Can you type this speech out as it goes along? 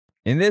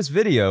In this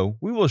video,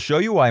 we will show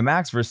you why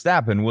Max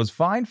Verstappen was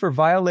fined for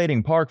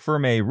violating Parc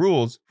Fermé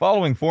rules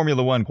following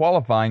Formula 1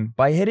 qualifying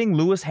by hitting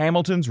Lewis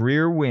Hamilton's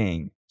rear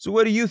wing. So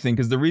what do you think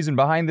is the reason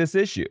behind this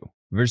issue?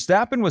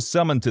 Verstappen was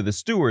summoned to the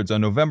stewards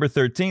on November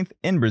 13th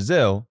in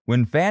Brazil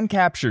when fan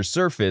capture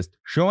surfaced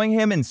showing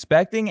him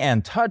inspecting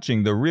and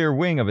touching the rear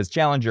wing of his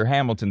challenger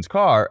Hamilton's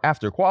car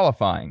after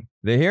qualifying.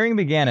 The hearing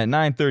began at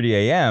 9:30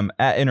 a.m.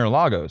 at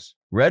Interlagos.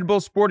 Red Bull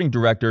sporting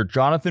director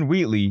Jonathan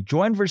Wheatley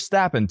joined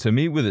Verstappen to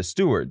meet with the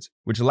stewards,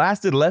 which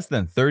lasted less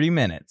than 30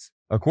 minutes.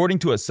 According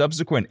to a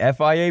subsequent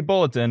FIA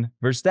bulletin,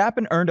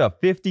 Verstappen earned a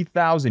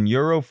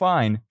 €50,000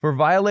 fine for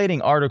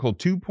violating Article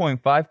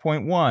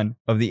 2.5.1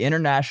 of the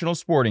International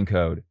Sporting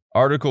Code.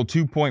 Article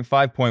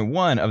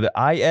 2.5.1 of the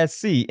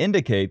ISC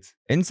indicates,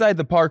 inside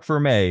the Parc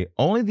Fermé,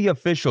 only the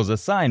officials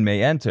assigned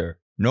may enter.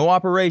 No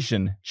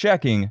operation,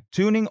 checking,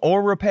 tuning,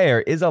 or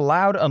repair is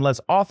allowed unless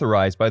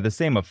authorized by the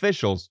same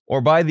officials or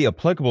by the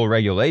applicable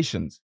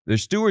regulations. The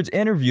stewards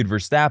interviewed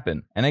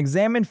Verstappen and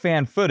examined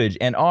fan footage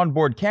and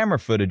onboard camera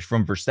footage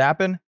from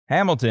Verstappen,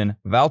 Hamilton,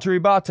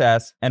 Valtteri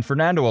Bottas, and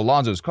Fernando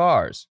Alonso's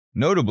cars.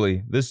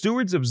 Notably, the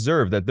stewards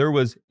observed that there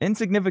was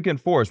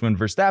insignificant force when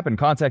Verstappen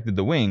contacted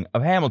the wing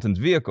of Hamilton's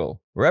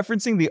vehicle,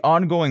 referencing the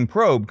ongoing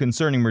probe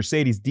concerning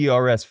Mercedes'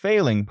 DRS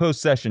failing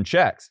post-session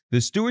checks.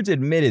 The stewards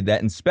admitted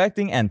that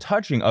inspecting and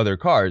touching other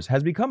cars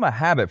has become a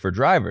habit for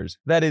drivers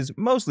that is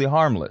mostly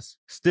harmless.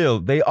 Still,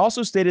 they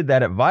also stated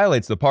that it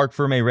violates the Parc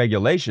Fermé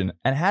regulation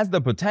and has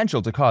the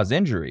potential to cause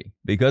injury.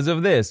 Because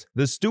of this,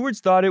 the stewards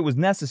thought it was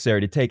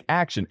necessary to take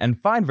action and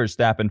fine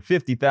Verstappen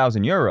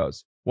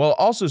 €50,000, while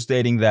also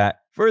stating that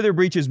further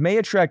breaches may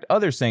attract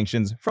other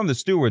sanctions from the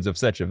stewards of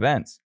such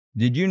events.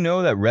 Did you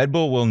know that Red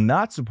Bull will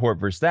not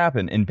support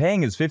Verstappen in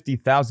paying his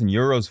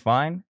 €50,000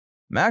 fine?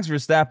 Max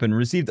Verstappen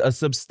received a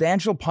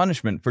substantial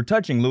punishment for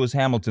touching Lewis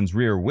Hamilton's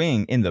rear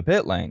wing in the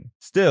pit lane.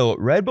 Still,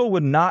 Red Bull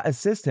would not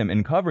assist him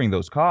in covering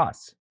those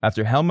costs.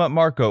 After Helmut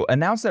Marko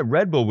announced that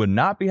Red Bull would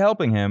not be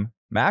helping him,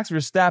 Max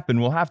Verstappen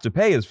will have to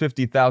pay his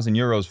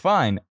 €50,000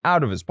 fine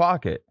out of his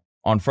pocket.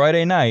 On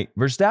Friday night,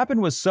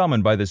 Verstappen was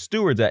summoned by the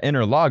stewards at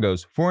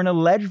Interlagos for an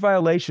alleged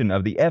violation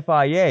of the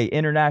FIA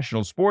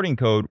International Sporting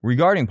Code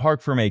regarding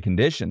Parc Fermé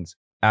conditions.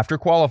 After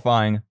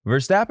qualifying,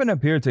 Verstappen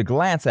appeared to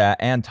glance at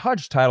and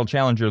touch title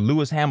challenger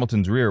Lewis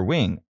Hamilton's rear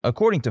wing,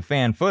 according to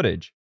fan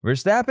footage.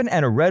 Verstappen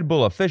and a Red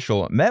Bull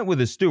official met with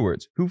the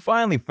stewards, who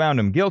finally found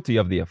him guilty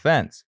of the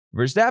offense.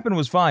 Verstappen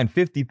was fined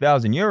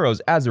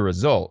 €50,000 as a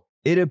result.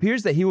 It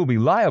appears that he will be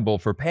liable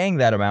for paying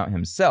that amount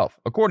himself,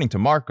 according to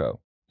Marko.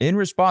 In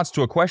response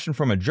to a question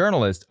from a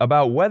journalist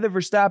about whether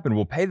Verstappen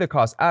will pay the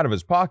cost out of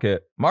his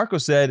pocket, Marko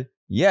said,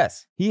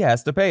 yes, he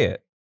has to pay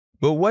it.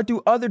 But what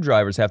do other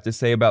drivers have to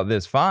say about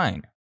this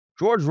fine?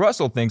 George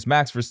Russell thinks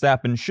Max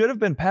Verstappen should have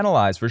been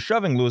penalized for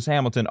shoving Lewis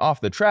Hamilton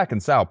off the track in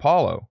Sao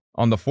Paulo.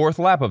 On the fourth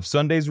lap of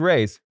Sunday's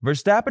race,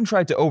 Verstappen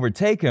tried to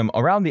overtake him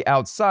around the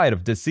outside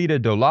of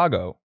Descida do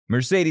Lago.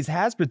 Mercedes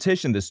has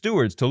petitioned the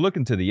stewards to look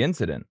into the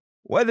incident.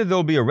 Whether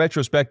there'll be a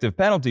retrospective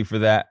penalty for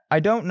that, I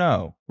don't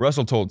know,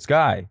 Russell told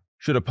Sky.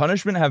 Should a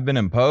punishment have been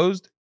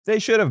imposed? They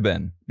should have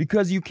been,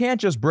 because you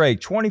can't just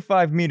brake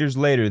 25 meters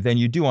later than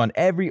you do on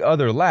every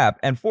other lap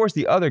and force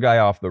the other guy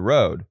off the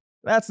road.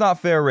 That's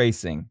not fair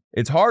racing.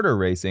 It's harder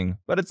racing,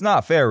 but it's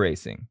not fair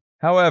racing.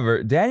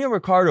 However, Daniel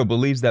Ricciardo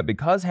believes that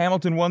because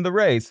Hamilton won the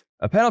race,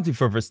 a penalty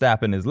for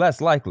Verstappen is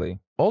less likely.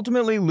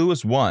 Ultimately,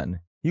 Lewis won.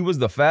 He was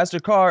the faster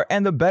car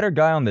and the better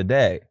guy on the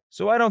day,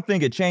 so I don't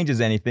think it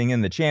changes anything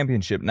in the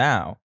championship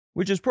now,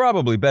 which is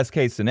probably best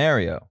case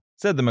scenario,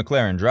 said the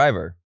McLaren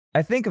driver.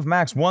 I think if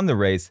Max won the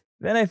race,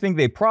 then I think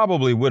they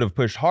probably would have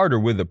pushed harder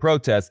with the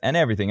protests and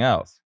everything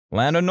else.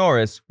 Lando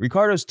Norris,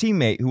 Ricciardo's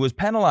teammate who was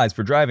penalized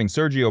for driving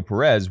Sergio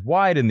Perez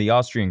wide in the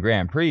Austrian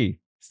Grand Prix,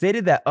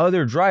 stated that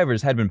other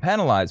drivers had been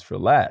penalized for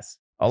less.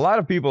 A lot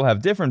of people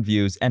have different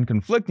views and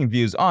conflicting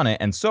views on it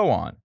and so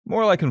on.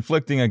 More like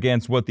conflicting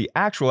against what the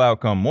actual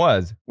outcome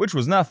was, which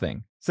was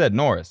nothing, said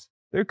Norris.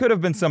 There could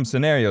have been some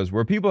scenarios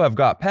where people have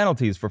got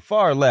penalties for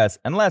far less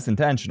and less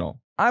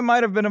intentional. I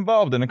might have been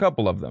involved in a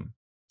couple of them.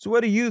 So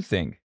what do you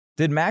think?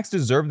 Did Max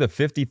deserve the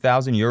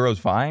 €50,000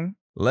 fine?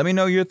 Let me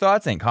know your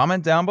thoughts and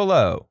comment down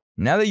below.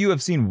 Now that you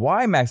have seen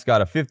why Max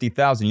got a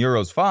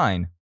 €50,000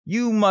 fine,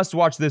 you must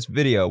watch this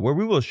video where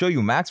we will show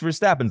you Max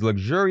Verstappen's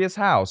luxurious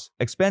house,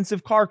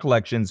 expensive car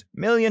collections,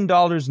 $1 million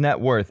net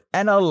worth,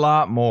 and a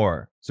lot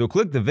more. So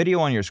click the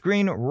video on your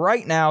screen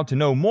right now to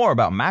know more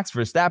about Max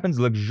Verstappen's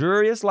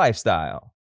luxurious lifestyle.